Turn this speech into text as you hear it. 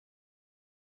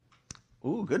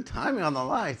Ooh, good timing on the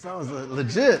lights. That was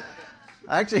legit.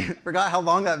 I actually forgot how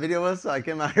long that video was, so I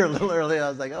came out here a little early. I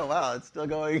was like, oh, wow, it's still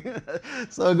going.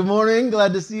 So good morning.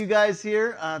 Glad to see you guys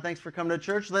here. Thanks for coming to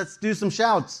church. Let's do some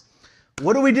shouts.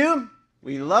 What do?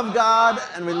 We love God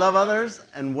and we love others.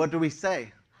 And what do we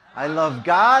say? I love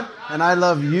God and I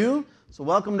love you. So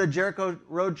welcome to Jericho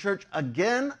Road Church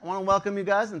again. I want to welcome you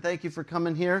guys and thank you for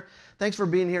coming here. Thanks for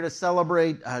being here to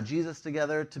celebrate Jesus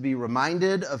together, to be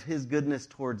reminded of his goodness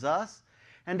towards us,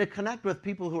 and to connect with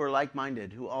people who are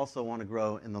like-minded, who also want to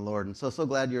grow in the Lord. And so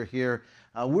glad you're here.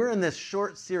 We're in this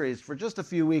short series for just a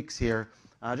few weeks here,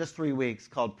 just 3 weeks,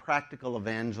 called Practical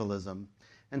Evangelism.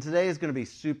 And today is going to be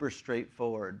super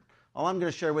straightforward. All I'm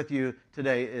going to share with you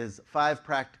today is 5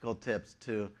 practical tips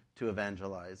to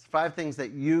evangelize. 5 things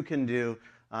that you can do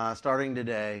starting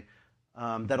today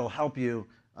that'll help you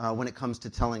when it comes to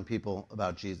telling people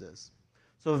about Jesus.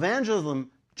 So evangelism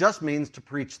just means to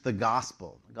preach the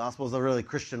gospel. The gospel is a really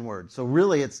Christian word. So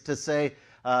really it's to say,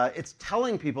 it's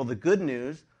telling people the good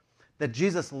news that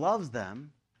Jesus loves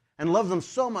them and loves them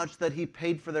so much that he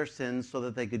paid for their sins so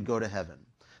that they could go to heaven.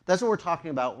 That's what we're talking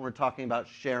about when we're talking about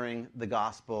sharing the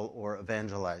gospel or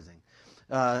evangelizing.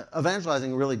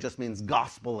 Evangelizing really just means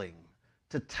gospeling,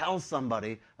 to tell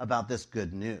somebody about this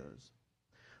good news.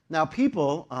 Now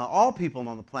people, all people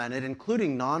on the planet,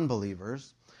 including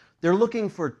non-believers, they're looking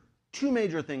for 2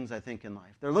 major things, I think, in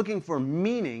life. They're looking for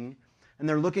meaning and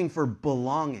they're looking for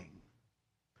belonging.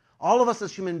 All of us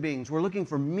as human beings, we're looking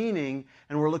for meaning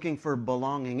and we're looking for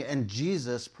belonging, and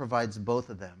Jesus provides both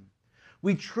of them.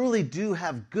 We truly do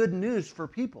have good news for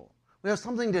people. We have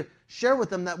something to share with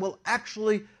them that will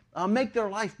actually make their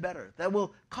life better, that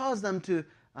will cause them to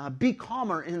be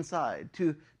calmer inside,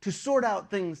 to sort out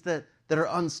things that are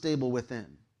unstable within.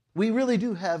 We really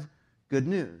do have good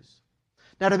news.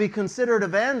 Now, to be considered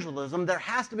evangelism, there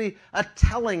has to be a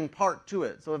telling part to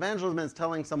it. So evangelism is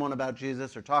telling someone about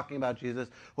Jesus or talking about Jesus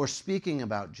or speaking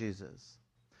about Jesus.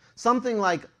 Something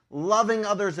like loving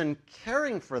others and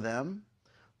caring for them,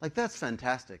 like that's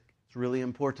fantastic. It's really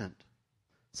important.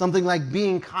 Something like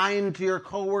being kind to your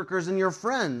coworkers and your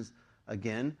friends,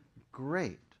 again,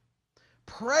 great.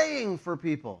 Praying for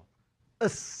people,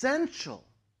 essential.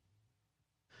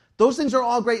 Those things are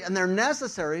all great and they're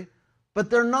necessary, but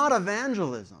they're not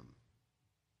evangelism.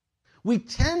 We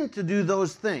tend to do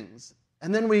those things,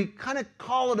 and then we kind of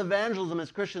call it evangelism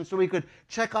as Christians so we could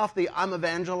check off the I'm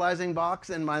evangelizing box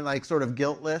in my sort of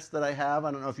guilt list that I have.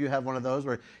 I don't know if you have one of those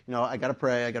where, I got to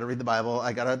pray, I got to read the Bible,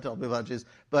 I got to tell people about Jesus.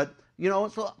 But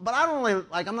I don't really,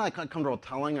 I'm not comfortable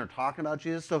telling or talking about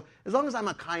Jesus. So as long as I'm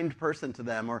a kind person to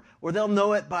them, or they'll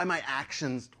know it by my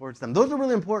actions towards them. Those are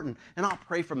really important, and I'll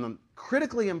pray from them.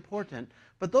 Critically important,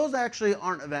 but those actually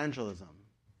aren't evangelism.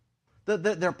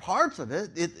 They're parts of it.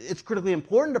 It's critically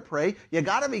important to pray. You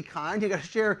got to be kind. You got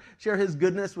to share his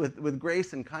goodness with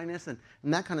grace and kindness and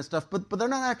that kind of stuff. But they're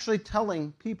not actually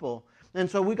telling people. And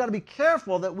so we've got to be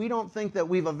careful that we don't think that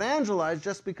we've evangelized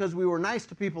just because we were nice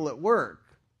to people at work.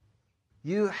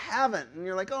 You haven't. And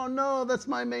you're like, oh no, that's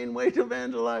my main way to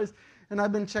evangelize. And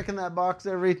I've been checking that box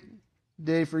every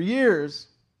day for years.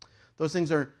 Those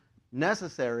things are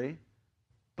necessary,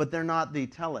 but they're not the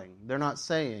telling. They're not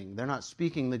saying. They're not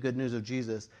speaking the good news of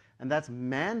Jesus. And that's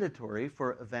mandatory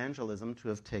for evangelism to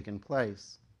have taken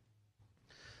place.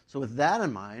 So with that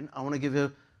in mind, I want to give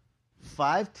you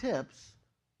 5 tips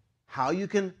how you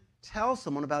can tell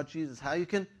someone about Jesus, how you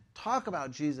can talk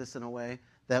about Jesus in a way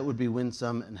that would be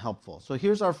winsome and helpful. So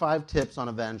here's our 5 tips on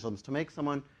evangelism to make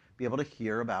someone be able to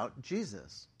hear about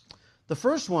Jesus. The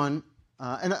first one,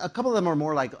 and a couple of them are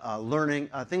more like learning,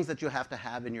 things that you have to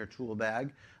have in your tool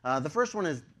bag. The first one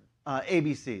is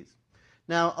ABCs.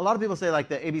 Now, a lot of people say like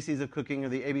the ABCs of cooking or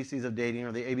the ABCs of dating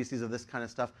or the ABCs of this kind of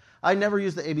stuff. I never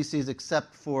use the ABCs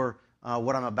except for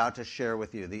what I'm about to share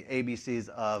with you, the ABCs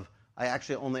of, I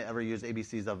actually only ever use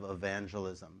ABCs of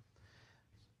evangelism.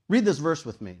 Read this verse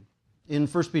with me in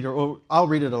 1 Peter, or I'll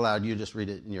read it aloud, you just read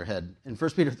it in your head. In 1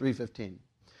 Peter 3:15.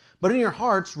 But in your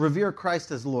hearts, revere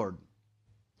Christ as Lord.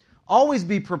 Always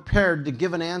be prepared to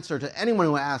give an answer to anyone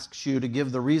who asks you to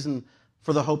give the reason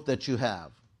for the hope that you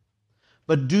have.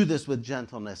 But do this with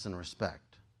gentleness and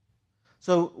respect.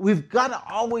 So we've got to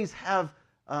always have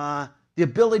the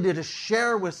ability to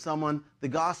share with someone the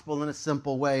gospel in a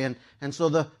simple way. And so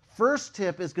the first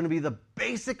tip is going to be the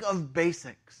basic of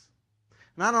basics.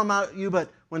 And I don't know about you, but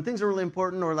when things are really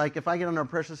important, or like if I get under a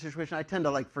pressure situation, I tend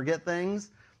to forget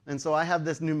things. And so I have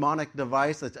this mnemonic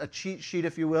device, a cheat sheet,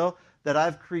 if you will, that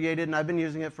I've created, and I've been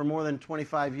using it for more than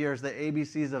 25 years, the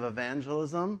ABCs of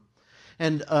evangelism.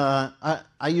 And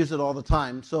I use it all the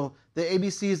time. So the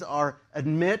ABCs are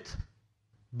admit,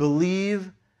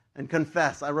 believe, and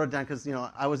confess. I wrote it down because,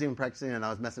 I was even practicing and I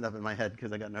was messing up in my head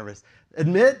because I got nervous.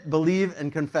 Admit, believe,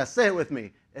 and confess. Say it with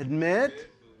me.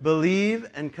 Admit, believe,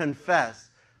 and confess.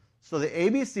 So the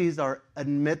ABCs are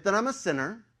admit that I'm a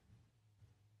sinner.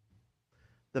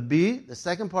 The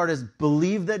second part is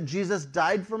believe that Jesus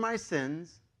died for my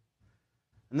sins.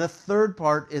 And the third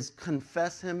part is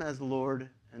confess him as Lord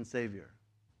and Savior.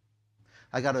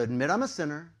 I got to admit I'm a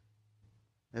sinner.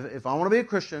 If I want to be a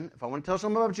Christian, if I want to tell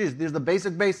someone about Jesus, these are the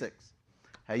basics.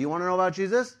 How you want to know about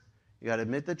Jesus? You got to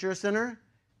admit that you're a sinner.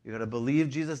 You got to believe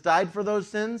Jesus died for those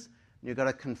sins. And you got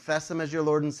to confess him as your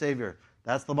Lord and Savior.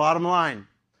 That's the bottom line.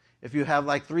 If you have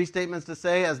like 3 statements to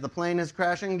say as the plane is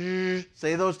crashing,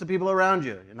 say those to people around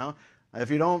you,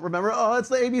 If you don't remember, it's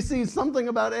the ABC, something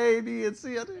about A, B, and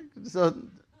C. So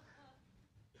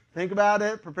think about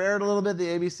it, prepare it a little bit, the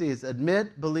ABCs.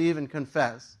 Admit, believe, and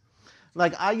confess.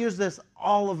 Like, I use this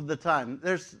all of the time.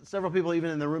 There's several people even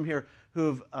in the room here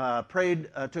who've prayed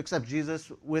to accept Jesus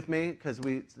with me, because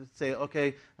we say,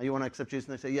 okay, you want to accept Jesus?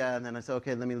 And they say, yeah. And then I say,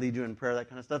 okay, let me lead you in prayer, that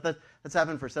kind of stuff. That's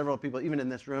happened for several people, even in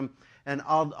this room. And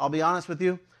I'll be honest with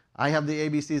you, I have the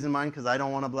ABCs in mind because I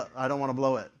don't want to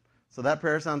blow it. So that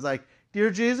prayer sounds like, Dear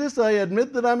Jesus, I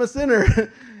admit that I'm a sinner,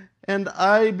 and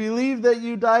I believe that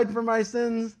you died for my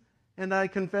sins, and I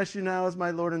confess you now as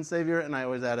my Lord and Savior, and I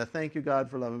always add a thank you,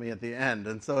 God, for loving me at the end.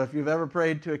 And so if you've ever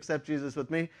prayed to accept Jesus with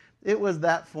me, it was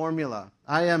that formula.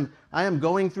 I am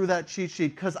going through that cheat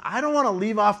sheet because I don't want to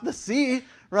leave off the C,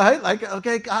 right? Like,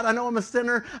 okay, God, I know I'm a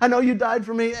sinner. I know you died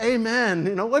for me.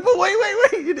 Amen. But wait.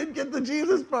 You didn't get the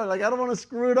Jesus part. Like, I don't want to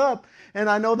screw it up. And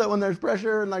I know that when there's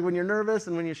pressure and like when you're nervous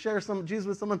and when you share some Jesus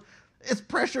with someone, it's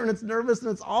pressure and it's nervous and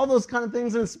it's all those kind of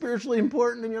things and it's spiritually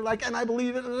important and you're like, and I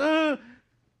believe it.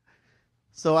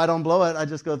 So I don't blow it. I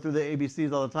just go through the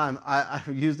ABCs all the time. I've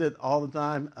used it all the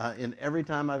time. In every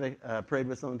time I've prayed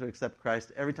with someone to accept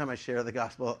Christ, every time I share the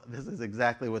gospel, this is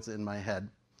exactly what's in my head.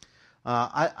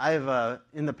 I've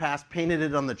in the past painted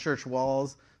it on the church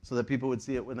walls so that people would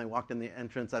see it when they walked in the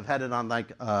entrance. I've had it on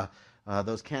like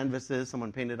those canvases.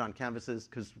 Someone painted on canvases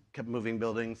because we kept moving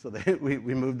buildings, so we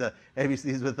moved the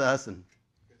ABCs with us.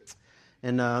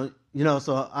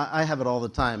 So I have it all the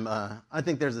time. I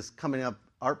think there's this coming up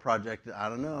art project. I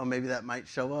don't know, maybe that might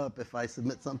show up if I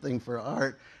submit something for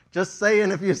art. Just saying,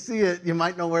 if you see it, you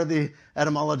might know where the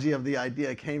etymology of the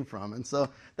idea came from. And so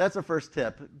that's a first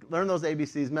tip. Learn those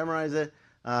ABCs, memorize it,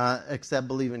 accept,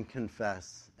 believe, and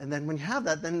confess. And then when you have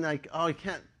that, then you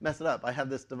can't mess it up. I have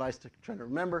this device to try to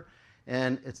remember,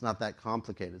 and it's not that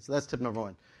complicated. So that's tip number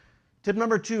 1. Tip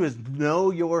number 2 is know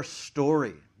your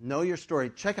story. Know your story.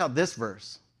 Check out this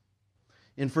verse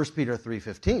in 1 Peter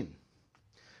 3:15.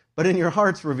 But in your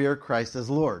hearts revere Christ as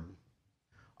Lord.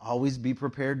 Always be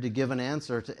prepared to give an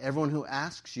answer to everyone who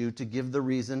asks you to give the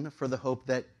reason for the hope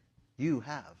that you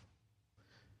have.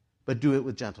 But do it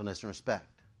with gentleness and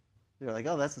respect. You're like,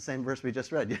 oh, that's the same verse we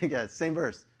just read. Yeah, it's the same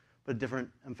verse, but different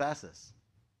emphasis.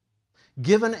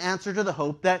 Give an answer to the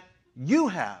hope that you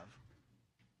have.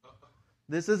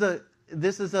 This is the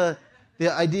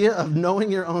idea of knowing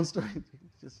your own story.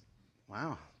 Just,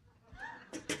 wow.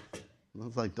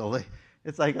 It's like delay.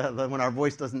 It's like when our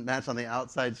voice doesn't match on the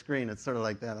outside screen. It's sort of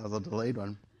like that. That was a delayed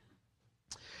one.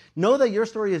 Know that your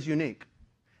story is unique.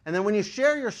 And then when you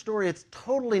share your story, it's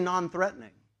totally non-threatening.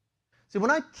 See,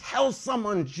 when I tell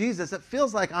someone Jesus, it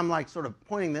feels like I'm like sort of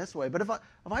pointing this way. But if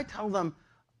I tell them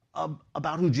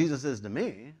about who Jesus is to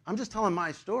me, I'm just telling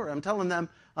my story. I'm telling them,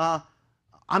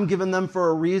 I'm giving them for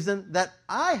a reason that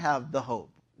I have the hope.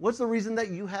 What's the reason that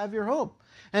you have your hope?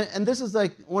 And this is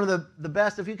like one of the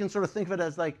best, if you can sort of think of it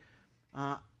as like,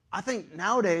 I think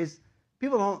nowadays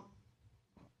people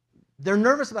they're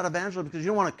nervous about evangelism because you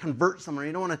don't want to convert someone.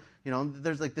 You don't want to,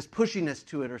 there's like this pushiness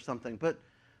to it or something. But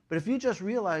if you just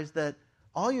realize that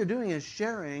all you're doing is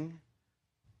sharing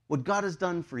what God has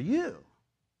done for you,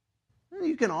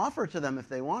 you can offer to them if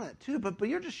they want it too. But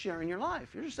you're just sharing your life.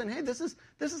 You're just saying, hey, this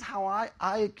is how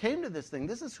I came to this thing.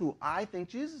 This is who I think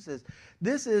Jesus is.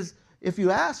 This is, if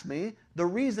you ask me, the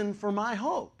reason for my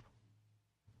hope.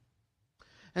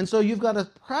 And so you've got to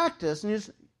practice, and this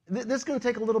is going to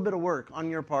take a little bit of work on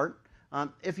your part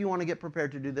if you want to get prepared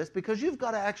to do this, because you've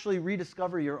got to actually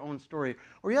rediscover your own story,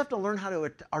 or you have to learn how to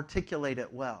articulate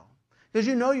it well. Because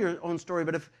you know your own story,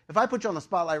 but if I put you on the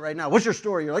spotlight right now, what's your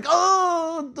story? You're like,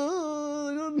 I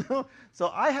don't know. So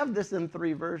I have this in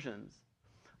 3 versions.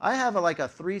 I have a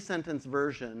 3-sentence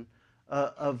version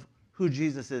of who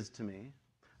Jesus is to me.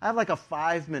 I have like a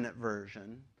 5-minute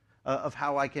version of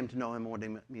how I came to know him and what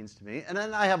he means to me. And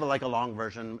then I have a long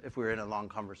version if we were in a long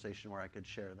conversation where I could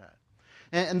share that.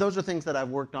 And those are things that I've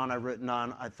worked on, I've written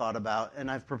on, I've thought about,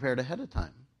 and I've prepared ahead of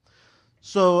time.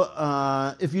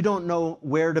 So if you don't know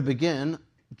where to begin,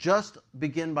 just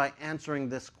begin by answering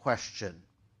this question.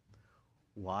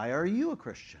 Why are you a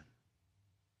Christian?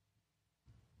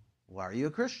 Why are you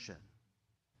a Christian?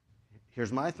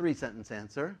 Here's my 3-sentence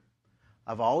answer.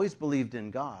 I've always believed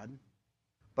in God,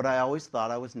 but I always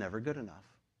thought I was never good enough.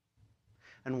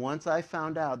 And once I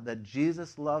found out that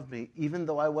Jesus loved me even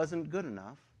though I wasn't good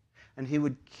enough, and he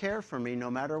would care for me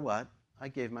no matter what, I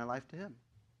gave my life to him.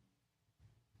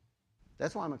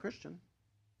 That's why I'm a Christian,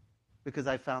 because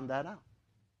I found that out.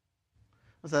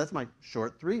 So that's my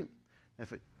short 3.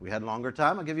 If we had longer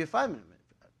time, I'll give you a 5-minute.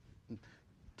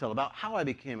 Tell about how I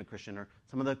became a Christian or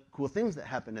some of the cool things that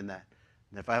happened in that.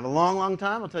 And if I have a long, long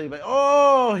time, I'll tell you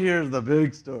about, here's the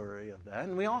big story of that.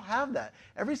 And we all have that.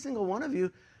 Every single one of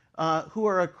you who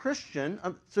are a Christian.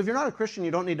 So if you're not a Christian,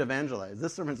 you don't need to evangelize.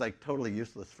 This sermon's like totally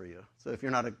useless for you. So if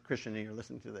you're not a Christian and you're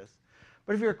listening to this.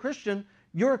 But if you're a Christian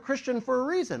for a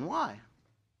reason. Why?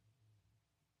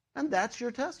 And that's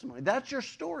your testimony. That's your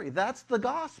story. That's the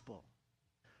gospel.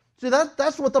 See,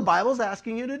 that's what the Bible's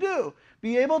asking you to do.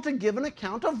 Be able to give an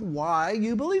account of why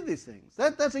you believe these things.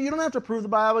 That's it. You don't have to prove the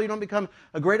Bible. You don't become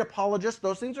a great apologist.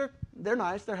 Those things they're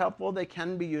nice. They're helpful. They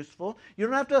can be useful. You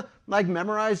don't have to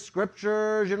memorize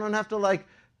scriptures. You don't have to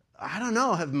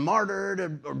have martyred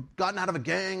or gotten out of a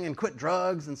gang and quit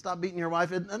drugs and stopped beating your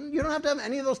wife. And you don't have to have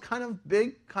any of those kind of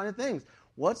big kind of things.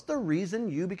 What's the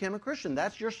reason you became a Christian?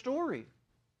 That's your story.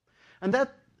 And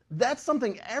that's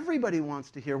something everybody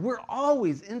wants to hear. We're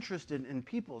always interested in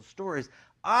people's stories.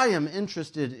 I am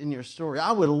interested in your story.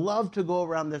 I would love to go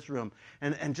around this room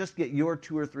and just get your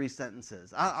 2 or 3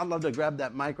 sentences. I'd love to grab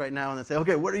that mic right now and say,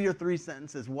 okay, what are your 3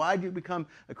 sentences? Why did you become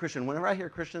a Christian? Whenever I hear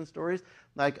Christian stories,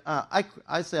 I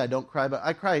say I don't cry, but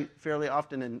I cry fairly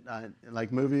often in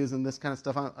movies and this kind of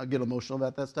stuff. I get emotional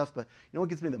about that stuff. But you know what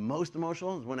gets me the most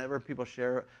emotional is whenever people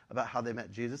share about how they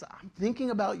met Jesus. I'm thinking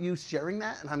about you sharing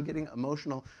that, and I'm getting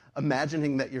emotional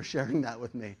imagining that you're sharing that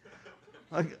with me.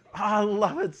 I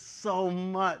love it so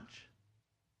much.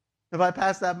 If I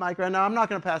pass that mic right now, I'm not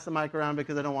going to pass the mic around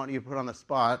because I don't want you put on the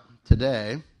spot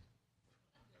today.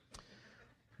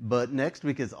 But next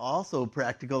week is also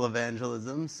practical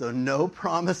evangelism, so no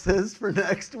promises for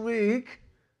next week.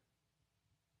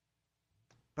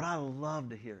 But I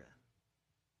love to hear it.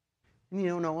 And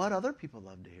you know what? Other people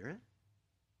love to hear it.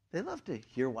 They love to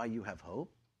hear why you have hope.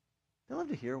 They love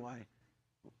to hear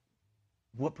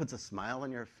what puts a smile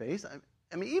on your face.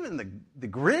 I mean, even the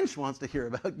Grinch wants to hear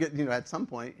about, at some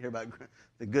point, hear about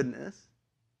the goodness.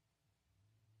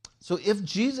 So if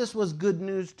Jesus was good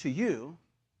news to you,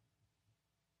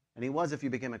 and he was if you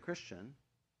became a Christian,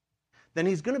 then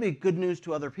he's going to be good news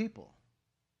to other people.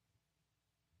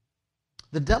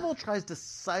 The devil tries to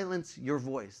silence your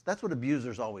voice. That's what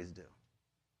abusers always do.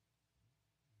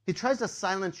 He tries to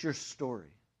silence your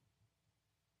story.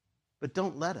 But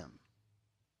don't let him.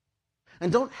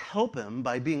 And don't help him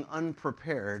by being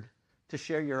unprepared to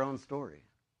share your own story.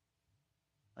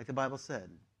 Like the Bible said,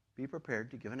 be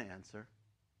prepared to give an answer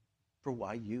for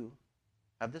why you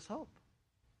have this hope.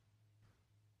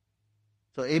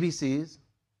 So ABCs,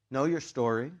 know your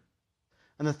story.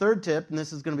 And the third tip, and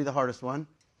this is going to be the hardest one,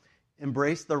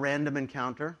 embrace the random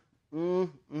encounter. This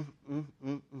is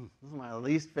my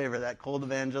least favorite, that cold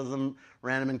evangelism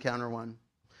random encounter one.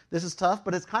 This is tough,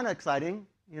 but it's kind of exciting,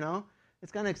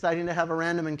 It's kind of exciting to have a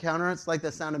random encounter. It's like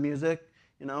The Sound of Music,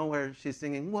 where she's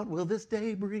singing, "What will this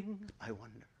day bring? I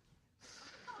wonder."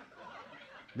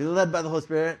 Be led by the Holy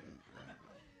Spirit.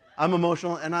 I'm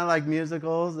emotional, and I like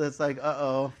musicals. It's like,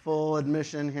 full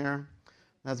admission here.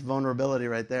 That's vulnerability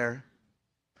right there.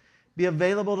 Be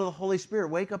available to the Holy Spirit.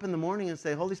 Wake up in the morning and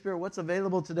say, "Holy Spirit, what's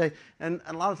available today?" And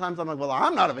a lot of times I'm like, "Well,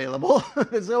 I'm not available."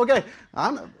 Say, "Okay,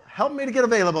 help me to get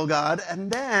available, God."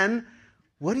 And then,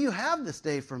 what do you have this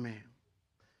day for me?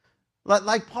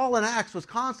 Like Paul in Acts was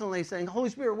constantly saying, "Holy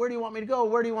Spirit, where do you want me to go?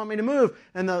 Where do you want me to move?"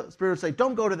 And the Spirit would say,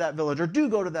 "Don't go to that village," or "Do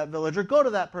go to that village," or "Go to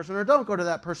that person," or "Don't go to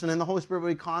that person." And the Holy Spirit would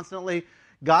be constantly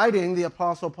guiding the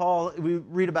Apostle Paul. We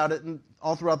read about it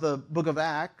all throughout the book of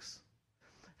Acts.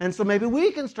 And so maybe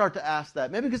we can start to ask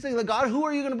that. Maybe we can say, "God, who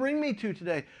are you going to bring me to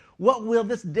today? What will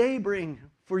this day bring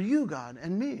for you, God,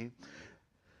 and me?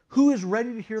 Who is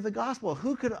ready to hear the gospel?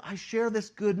 Who could I share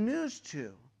this good news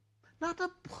to?" Not to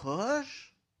push,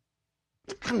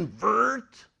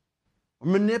 convert, or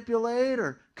manipulate,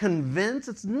 or convince.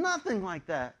 It's nothing like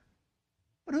that.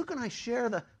 But who can I share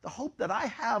the hope that I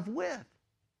have with?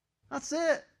 That's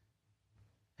it.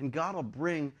 And God will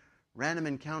bring random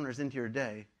encounters into your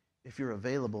day if you're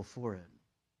available for it.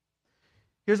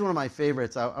 Here's one of my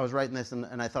favorites. I was writing this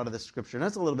and I thought of this scripture. And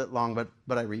it's a little bit long,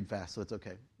 but I read fast, so it's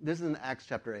okay. This is in Acts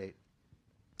chapter 8.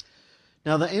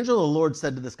 Now the angel of the Lord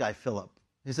said to this guy, Philip,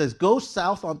 he says, go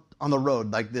south on the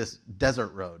road, like this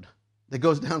desert road that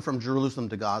goes down from Jerusalem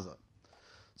to Gaza.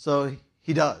 So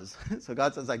he does. So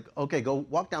God says, like, okay, go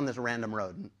walk down this random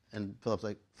road. And Philip's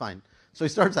like, fine. So he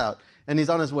starts out, and he's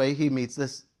on his way. He meets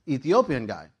this Ethiopian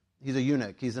guy. He's a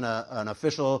eunuch. He's an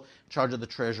official in charge of the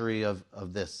treasury of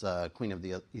this queen of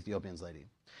the Ethiopians lady.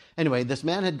 Anyway, this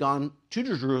man had gone to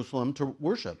Jerusalem to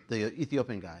worship, the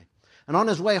Ethiopian guy. And on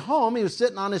his way home, he was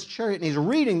sitting on his chariot, and he's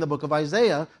reading the book of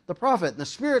Isaiah, the prophet. And the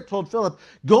Spirit told Philip,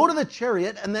 go to the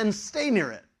chariot and then stay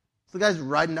near it. So the guy's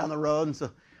riding down the road, and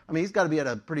so, I mean, he's got to be at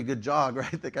a pretty good jog,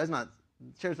 right? The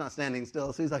chariot's not standing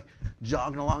still, so he's like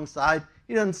jogging alongside.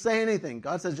 He doesn't say anything.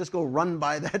 God says, just go run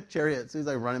by that chariot. So he's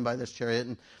like running by this chariot,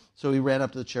 and so he ran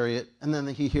up to the chariot, and then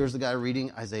he hears the guy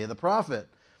reading Isaiah the prophet.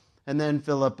 And then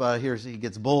Philip he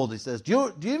gets bold. He says, do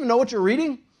you even know what you're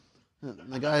reading?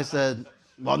 And the guy said,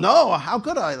 well, no, how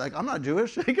could I? Like, I'm not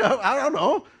Jewish. I don't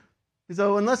know. He said,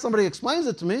 unless somebody explains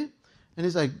it to me. And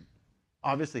he's like,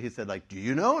 obviously he said, like, do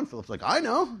you know? And Philip's like, I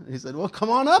know. And he said, well,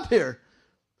 come on up here.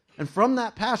 And from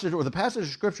that passage, or the passage of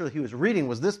Scripture that he was reading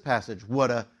was this passage. What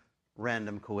a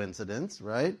random coincidence,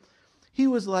 right? He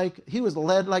was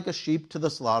led like a sheep to the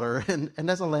slaughter, and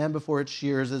as a lamb before its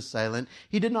shears is silent,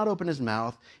 he did not open his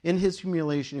mouth. In his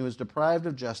humiliation he was deprived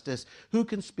of justice. Who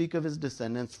can speak of his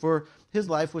descendants? For his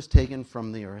life was taken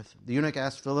from the earth. The eunuch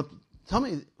asked Philip, tell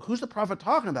me, who's the prophet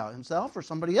talking about, himself or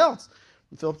somebody else?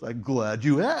 And Philip's like, glad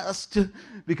you asked.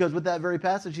 Because with that very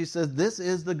passage he says, this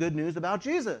is the good news about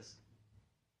Jesus.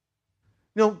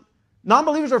 You know,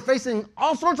 non-believers are facing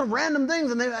all sorts of random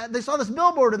things, and they saw this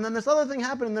billboard, and then this other thing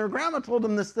happened, and their grandma told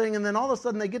them this thing, and then all of a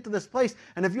sudden they get to this place,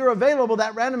 and if you're available,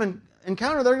 that random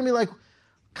encounter, they're going to be like,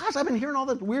 gosh, I've been hearing all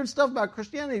this weird stuff about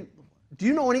Christianity. Do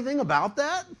you know anything about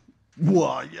that?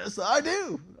 Well, yes, I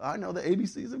do. I know the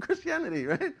ABCs of Christianity,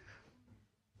 right?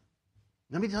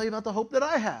 Let me tell you about the hope that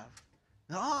I have.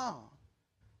 Oh,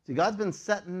 see, God's been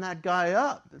setting that guy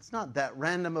up. It's not that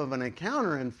random of an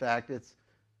encounter, in fact, it's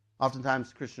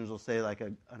oftentimes Christians will say like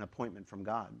an appointment from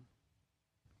God.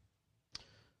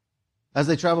 As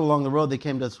they traveled along the road, they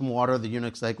came to some water. The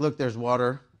eunuch's like, look, there's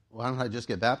water. Why don't I just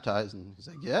get baptized? And he's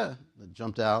like, yeah. They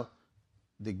jumped out.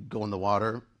 They go in the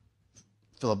water.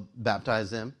 Philip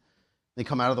baptized them. They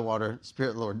come out of the water. Spirit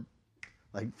of the Lord,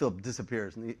 like Philip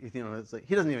disappears. And it's like,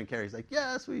 he doesn't even care. He's like,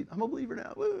 yeah, sweet. I'm a believer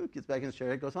now. Woo. Gets back in his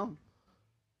chariot, goes home.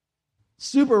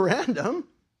 Super random.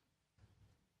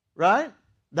 Right?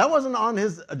 That wasn't on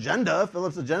his agenda,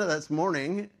 Philip's agenda this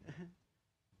morning.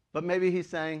 But maybe he's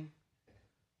sang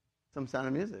some sound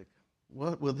of music.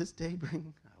 What will this day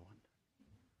bring? I wonder.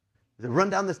 Does it run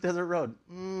down this desert road?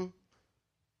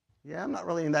 Yeah, I'm not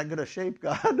really in that good a shape,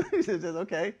 God. He says,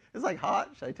 okay, it's like hot.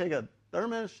 Should I take a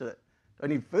thermos? Do I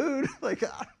need food? Like,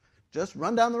 just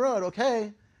run down the road, okay.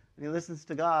 And he listens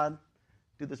to God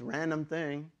do this random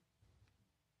thing.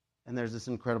 And there's this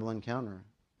incredible encounter.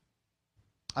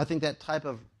 I think that type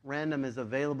of random is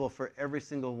available for every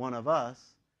single one of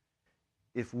us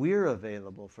if we're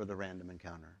available for the random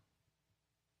encounter.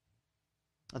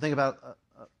 I think about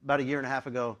a year and a half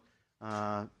ago,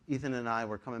 Ethan and I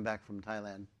were coming back from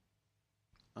Thailand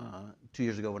 2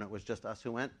 years ago when it was just us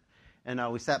who went. And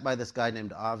we sat by this guy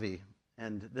named Avi,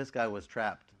 and this guy was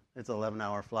trapped. It's an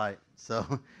 11-hour flight. So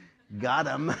got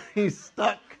him. He's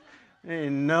stuck.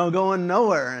 Ain't no going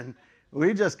nowhere. And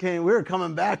we were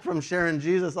coming back from sharing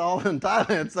Jesus all in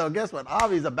Thailand, so guess what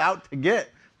Avi's about to get.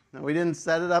 Now, we didn't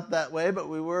set it up that way, but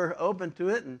we were open to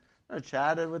it, and I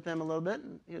chatted with him a little bit,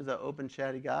 and he was an open,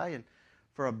 chatty guy, and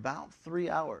for about 3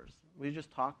 hours, we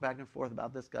just talked back and forth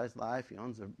about this guy's life. He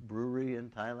owns a brewery in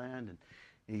Thailand, and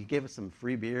he gave us some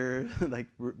free beer, like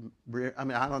beer. I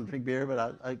mean, I don't drink beer,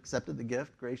 but I accepted the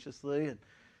gift graciously,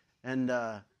 and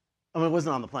it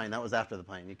wasn't on the plane. That was after the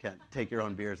plane. You can't take your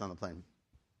own beers on the plane.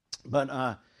 But,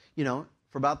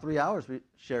 for about 3 hours, we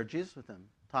shared Jesus with him,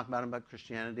 talking about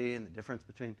Christianity and the difference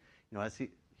between, as he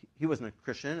wasn't a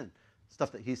Christian, and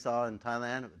stuff that he saw in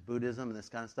Thailand with Buddhism and this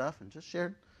kind of stuff, and just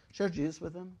shared Jesus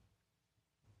with him.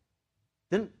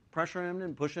 Didn't pressure him,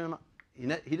 didn't push him. He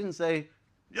didn't say,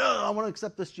 yeah, I want to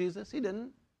accept this Jesus. He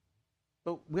didn't.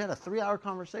 But we had a 3-hour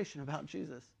conversation about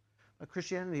Jesus, about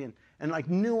Christianity, and like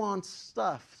nuanced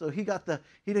stuff. So he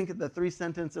didn't get the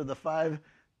 3-sentence or the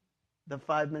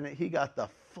 5-minute, he got the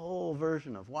full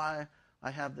version of why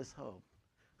I have this hope,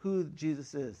 who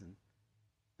Jesus is. And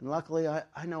luckily,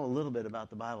 I know a little bit about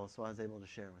the Bible, so I was able to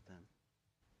share with them.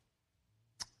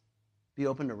 Be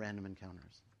open to random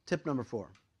encounters. Tip number 4,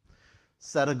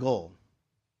 set a goal.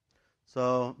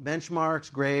 So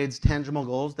benchmarks, grades, tangible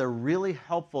goals, they're really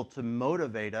helpful to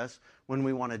motivate us when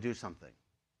we want to do something.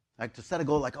 Like to set a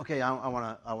goal, like, okay, I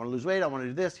want to lose weight, I want to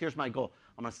do this, here's my goal.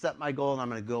 I'm going to set my goal and I'm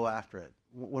going to go after it.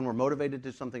 When we're motivated to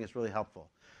do something, it's really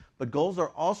helpful. But goals are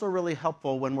also really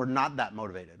helpful when we're not that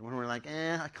motivated. When we're like,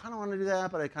 I kind of want to do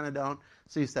that, but I kind of don't.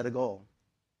 So you set a goal.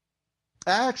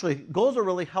 Actually, goals are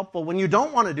really helpful when you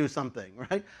don't want to do something,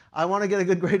 right? I want to get a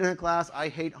good grade in a class. I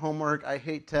hate homework. I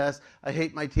hate tests. I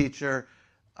hate my teacher.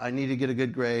 I need to get a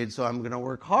good grade, so I'm going to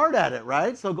work hard at it,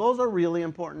 right? So goals are really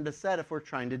important to set if we're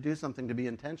trying to do something, to be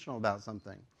intentional about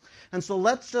something. And so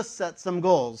let's just set some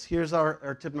goals. Here's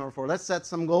our tip number 4. Let's set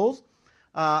some goals.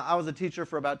 I was a teacher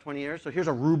for about 20 years, so here's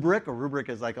a rubric. A rubric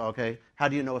is like, okay, how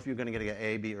do you know if you're going to get an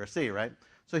A, B, or C, right?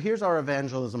 So here's our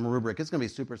evangelism rubric. It's going to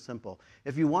be super simple.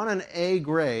 If you want an A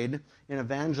grade in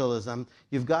evangelism,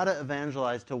 you've got to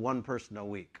evangelize to one person a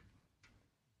week.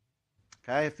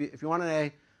 Okay? If you want an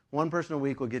A, one person a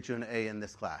week will get you an A in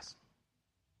this class.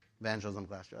 Evangelism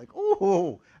class. You're like,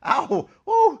 ooh, ow,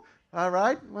 ooh. All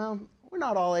right, well, we're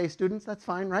not all A students. That's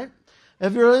fine, right?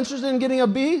 If you're interested in getting a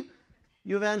B,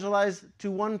 you evangelize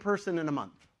to one person in a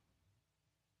month.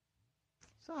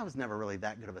 So I was never really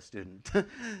that good of a student. If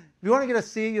you want to get a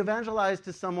C, you evangelize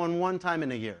to someone one time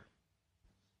in a year.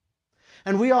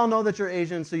 And we all know that you're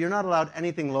Asian, so you're not allowed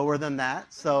anything lower than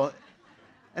that.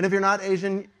 And if you're not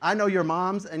Asian, I know your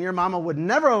moms, and your mama would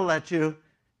never let you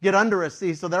get under a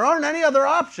C, so there aren't any other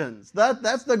options.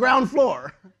 That's the ground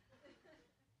floor.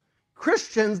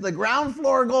 Christians, the ground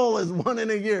floor goal is one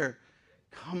in a year.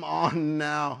 Come on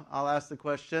now. I'll ask the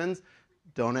questions.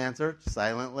 Don't answer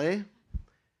silently.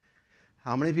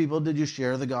 How many people did you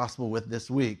share the gospel with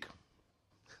this week?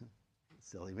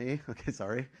 Silly me. Okay,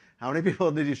 sorry. How many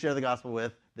people did you share the gospel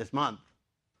with this month?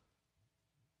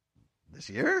 This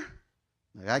year?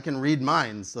 Like, I can read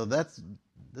minds, so that's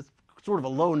sort of a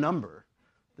low number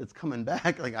that's coming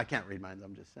back. Like, I can't read minds,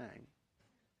 I'm just saying.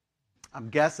 I'm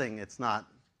guessing it's not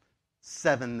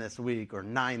 7 this week or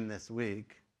 9 this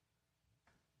week.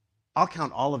 I'll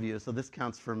count all of you, so this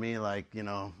counts for me like,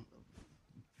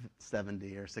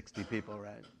 70 or 60 people,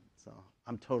 right? So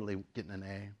I'm totally getting an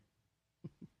A.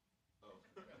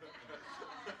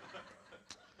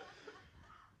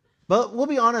 But we'll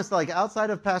be honest, like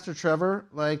outside of Pastor Trevor,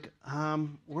 like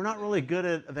we're not really good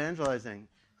at evangelizing.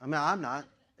 I mean, I'm not.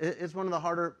 It's one of the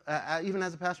harder, even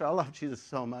as a pastor, I love Jesus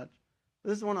so much.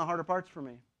 This is one of the harder parts for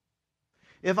me.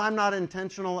 If I'm not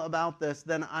intentional about this,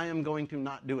 then I am going to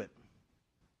not do it.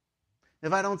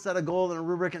 If I don't set a goal and a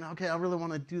rubric and, okay, I really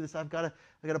want to do this, I got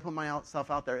to put myself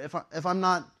out there. If I'm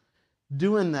not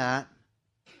doing that,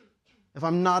 if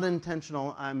I'm not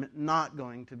intentional, I'm not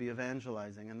going to be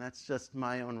evangelizing. And that's just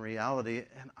my own reality.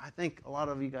 And I think a lot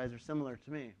of you guys are similar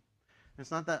to me. It's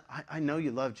not that I know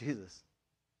you love Jesus.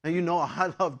 And you know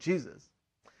I love Jesus.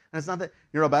 And it's not that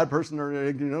you're a bad person or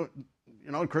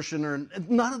a Christian or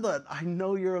none of that. I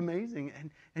know you're amazing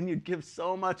and you give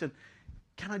so much. And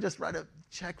can I just write a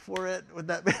check for it? Would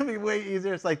that be way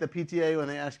easier? It's like the PTA when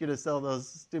they ask you to sell those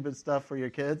stupid stuff for your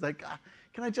kids. Like,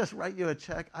 can I just write you a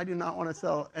check? I do not want to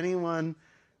sell anyone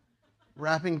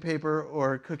wrapping paper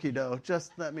or cookie dough.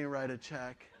 Just let me write a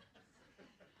check.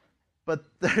 But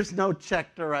there's no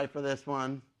check to write for this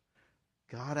one.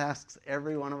 God asks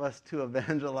every one of us to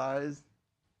evangelize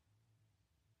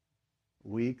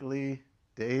weekly,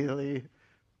 daily,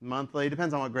 monthly.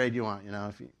 Depends on what grade you want,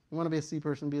 If you want to be a C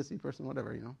person,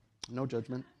 whatever, No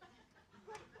judgment.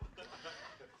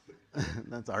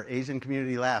 That's our Asian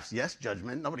community laughs. Yes,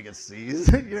 judgment. Nobody gets C's.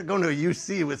 You're going to a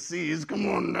UC with C's. Come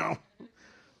on now.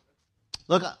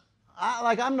 Look,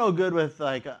 I'm no good with,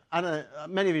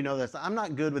 many of you know this. I'm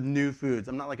not good with new foods.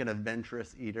 I'm not like an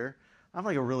adventurous eater. I have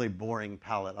like a really boring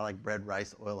palate. I like bread,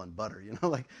 rice, oil, and butter,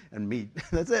 and meat.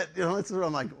 That's it. That's what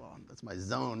I'm like, well, that's my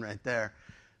zone right there.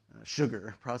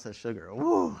 Sugar, processed sugar.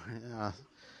 Ooh, yeah.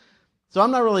 So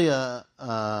I'm not really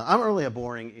a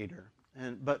boring eater.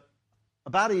 But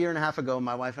about a year and a half ago,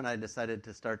 my wife and I decided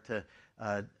to start to,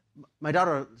 my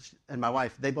daughter and my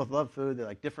wife, they both love food. They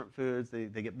like different foods. They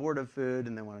get bored of food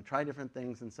and they want to try different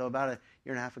things. And so about a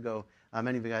year and a half ago,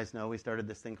 many of you guys know, we started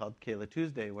this thing called Kayla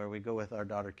Tuesday, where we go with our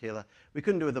daughter Kayla. We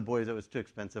couldn't do it with the boys. It was too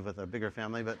expensive with a bigger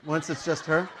family. But once it's just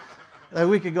her,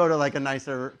 we could go to like a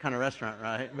nicer kind of restaurant,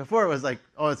 right? Before it was like,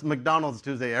 oh, it's McDonald's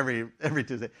Tuesday every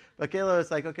Tuesday. But Kayla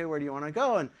was like, okay, where do you want to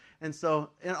go? And so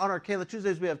on our Kayla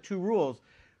Tuesdays, we have 2 rules.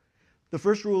 The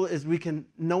first rule is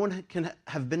no one can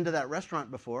have been to that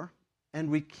restaurant before, and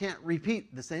we can't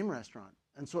repeat the same restaurant.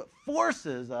 And so it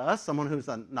forces us, someone who's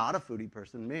not a foodie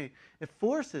person, me, it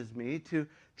forces me to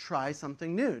try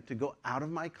something new, to go out of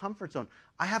my comfort zone.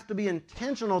 I have to be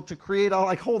intentional to create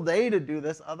a whole day to do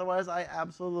this, otherwise I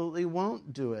absolutely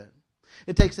won't do it.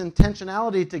 It takes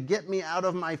intentionality to get me out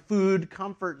of my food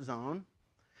comfort zone.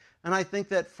 And I think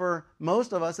that for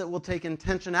most of us, it will take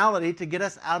intentionality to get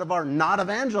us out of our not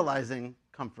evangelizing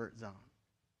comfort zone.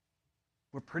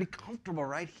 We're pretty comfortable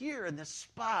right here in this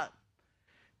spot.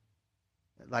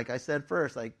 Like I said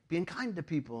first, like being kind to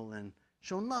people and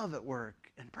showing love at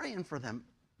work and praying for them.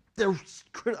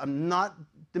 I'm not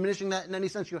diminishing that in any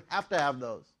sense. You have to have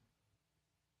those.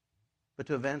 But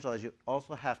to evangelize, you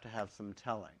also have to have some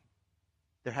telling.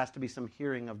 There has to be some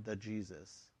hearing of the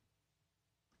Jesus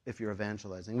if you're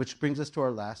evangelizing, which brings us to our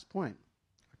last point,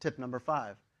 tip number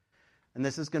 5. And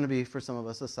this is going to be, for some of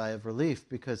us, a sigh of relief,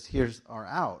 because here's our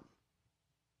out.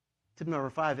 Tip number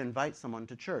 5, invite someone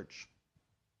to church.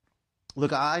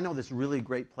 Look, I know this really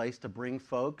great place to bring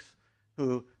folks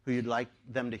who you'd like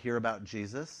them to hear about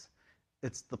Jesus.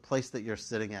 It's the place that you're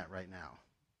sitting at right now.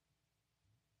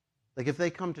 Like, if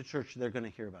they come to church, they're going to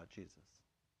hear about Jesus.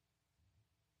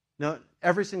 Now,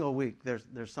 every single week,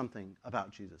 there's something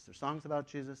about Jesus. There's songs about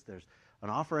Jesus. There's an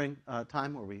offering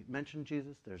time where we mention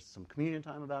Jesus. There's some communion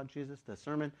time about Jesus. The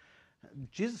sermon.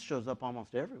 Jesus shows up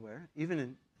almost everywhere,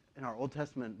 even in our Old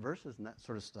Testament verses and that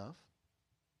sort of stuff.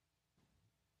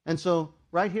 And so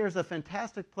right here is a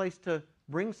fantastic place to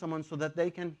bring someone so that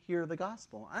they can hear the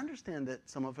gospel. I understand that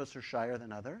some of us are shyer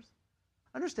than others.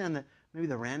 I understand that maybe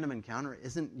the random encounter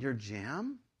isn't your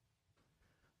jam.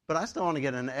 But I still want to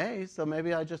get an A, so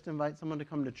maybe I just invite someone to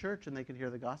come to church and they can hear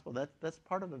the gospel. That's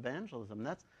part of evangelism.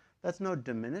 That's no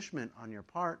diminishment on your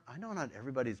part. I know not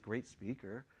everybody's a great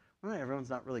speaker. I know everyone's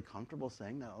not really comfortable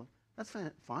saying that. That's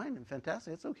fine and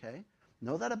fantastic. It's okay.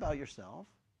 Know that about yourself.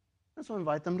 And so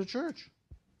invite them to church.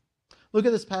 Look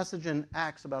at this passage in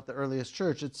Acts about the earliest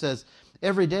church. It says,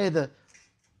 every day the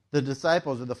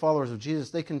disciples or the followers of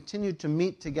Jesus, they continued to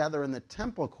meet together in the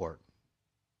temple court.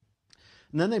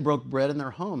 And then they broke bread in their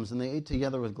homes, and they ate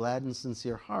together with glad and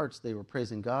sincere hearts. They were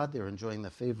praising God. They were enjoying the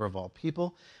favor of all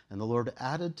people. And the Lord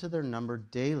added to their number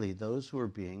daily those who were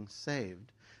being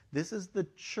saved. This is the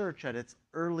church at its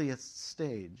earliest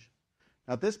stage.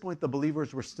 Now, at this point, the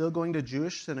believers were still going to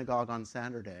Jewish synagogue on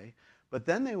Saturday, but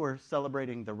then they were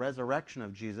celebrating the resurrection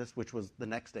of Jesus, which was the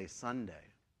next day, Sunday.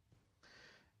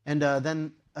 And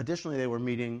then, additionally, they were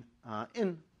meeting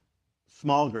in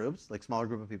small groups, like smaller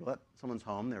group of people at someone's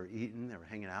home. They were eating, they were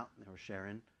hanging out, and they were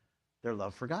sharing their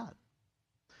love for God.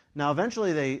 Now,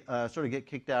 eventually, they sort of get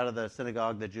kicked out of the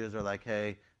synagogue. The Jews are like,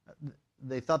 hey,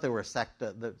 they thought they were a sect,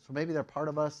 so maybe they're part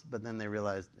of us, but then they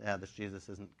realized, yeah, this Jesus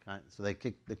isn't kind. So they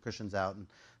kicked the Christians out, and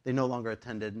they no longer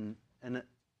attended, and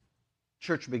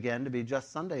church began to be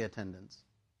just Sunday attendance,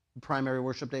 primary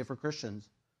worship day for Christians,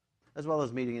 as well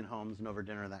as meeting in homes and over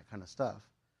dinner and that kind of stuff.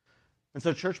 And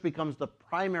so church becomes the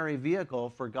primary vehicle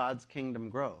for God's kingdom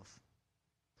growth.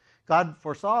 God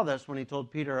foresaw this when he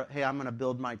told Peter, hey, I'm going to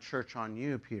build my church on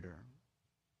you, Peter.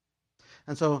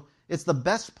 And so it's the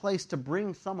best place to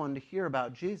bring someone to hear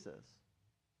about Jesus.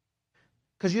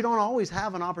 Because you don't always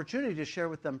have an opportunity to share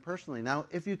with them personally. Now,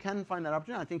 if you can find that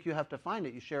opportunity, I think you have to find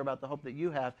it. You share about the hope that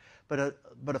you have. But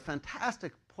a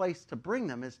fantastic place to bring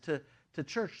them is to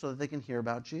church so that they can hear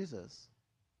about Jesus.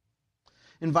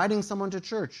 Inviting someone to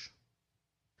church.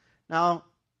 Now,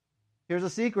 here's a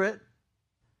secret.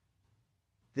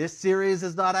 This series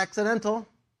is not accidental.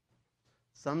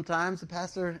 Sometimes the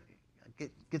pastor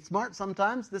gets smart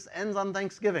sometimes. This ends on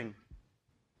Thanksgiving.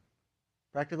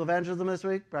 Practical evangelism this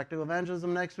week, practical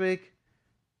evangelism next week,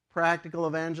 practical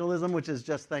evangelism, which is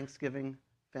just Thanksgiving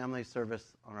family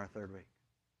service on our third week.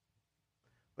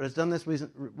 But it's done this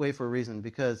way for a reason,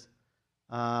 because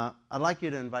I'd like you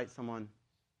to invite someone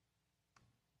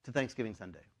to Thanksgiving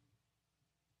Sunday.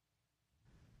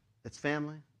 It's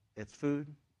family, it's food,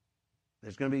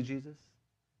 there's going to be Jesus.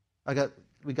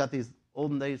 We got these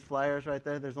olden days flyers right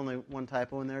there. There's only one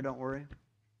typo in there, don't worry.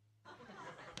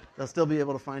 They'll still be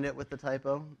able to find it with the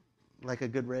typo, like a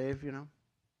good rave,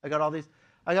 I got all these.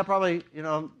 I got probably,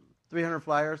 300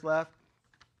 flyers left.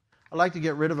 I like to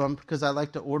get rid of them because I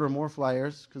like to order more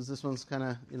flyers, because this one's kind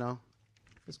of,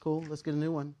 it's cool. Let's get a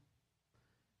new one.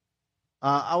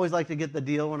 I always like to get the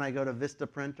deal when I go to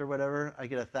Vistaprint or whatever. I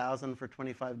get 1,000 for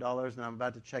 $25, and I'm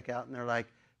about to check out, and they're like,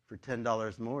 for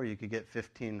 $10 more, you could get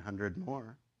 1,500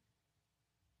 more.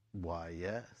 Why,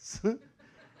 yes.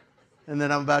 And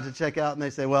then I'm about to check out, and they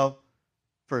say, well,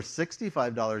 for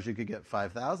 $65, you could get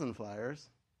 5,000 flyers.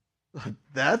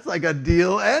 That's like a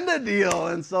deal and a deal.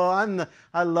 And so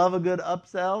I love a good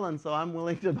upsell, and so I'm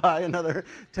willing to buy another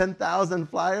 10,000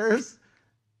 flyers.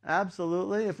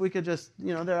 Absolutely. If we could just,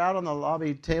 they're out on the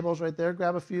lobby tables right there.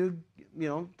 Grab a few,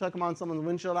 tuck them on someone's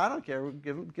windshield. I don't care.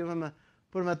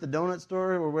 Put them at the donut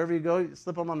store or wherever you go. You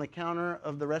slip them on the counter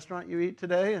of the restaurant you eat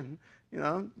today, and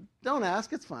don't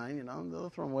ask. It's fine. They'll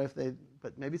throw them away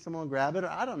but maybe someone will grab it. Or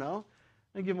I don't know.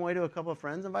 And give them away to a couple of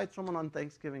friends. Invite someone on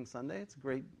Thanksgiving Sunday. It's a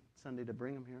great Sunday to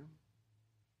bring them here.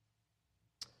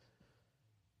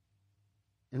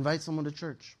 Invite someone to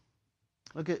church.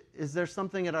 Look, is there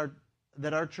something at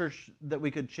our church that we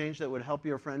could change that would help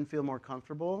your friend feel more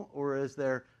comfortable? Or is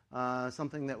there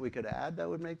something that we could add that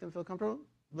would make them feel comfortable?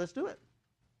 Let's do it.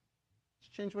 Let's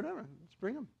change whatever. Let's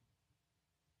bring them.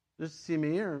 Just see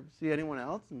me or see anyone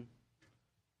else. And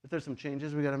if there's some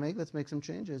changes we got to make, let's make some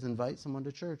changes. Invite someone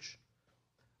to church.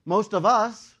 Most of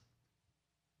us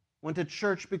went to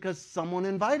church because someone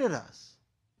invited us.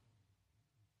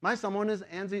 My someone is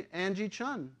Angie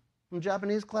Chun from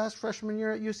Japanese class freshman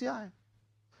year at UCI.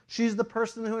 She's the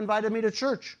person who invited me to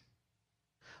church.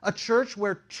 A church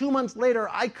where 2 months later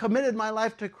I committed my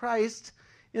life to Christ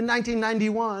in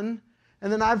 1991,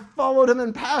 and then I've followed him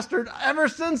and pastored ever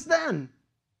since then.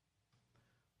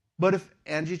 But if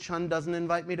Angie Chun doesn't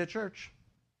invite me to church,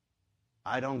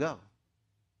 I don't go.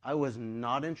 I was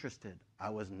not interested. I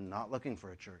was not looking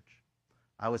for a church.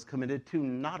 I was committed to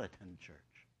not attend church.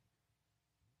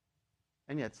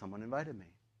 And yet someone invited me.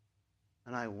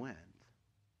 And I went.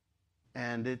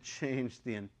 And it changed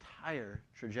the entire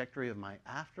trajectory of my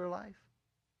afterlife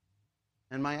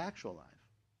and my actual life.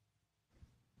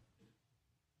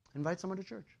 Invite someone to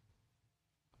church.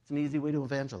 It's an easy way to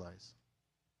evangelize.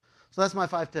 So that's my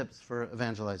 5 tips for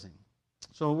evangelizing.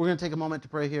 So we're going to take a moment to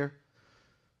pray here.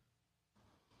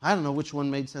 I don't know which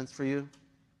one made sense for you.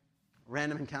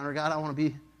 Random encounter. God, I want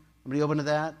to be open to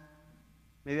that.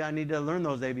 Maybe I need to learn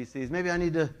those ABCs. Maybe I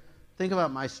need to think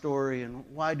about my story and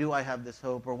why do I have this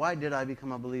hope, or why did I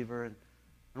become a believer,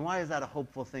 and why is that a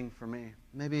hopeful thing for me?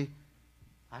 Maybe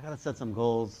I got to set some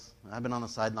goals. I've been on the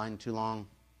sideline too long.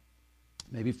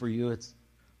 Maybe for you it's,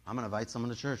 I'm going to invite someone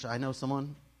to church. I know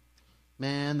someone.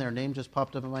 Man, their name just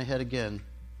popped up in my head again.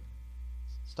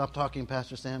 Stop talking,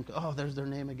 Pastor Sam. Oh, there's their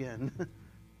name again.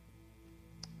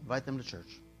 Invite them to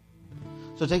church.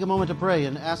 So take a moment to pray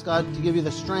and ask God to give you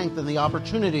the strength and the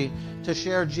opportunity to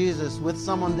share Jesus with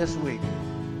someone this week.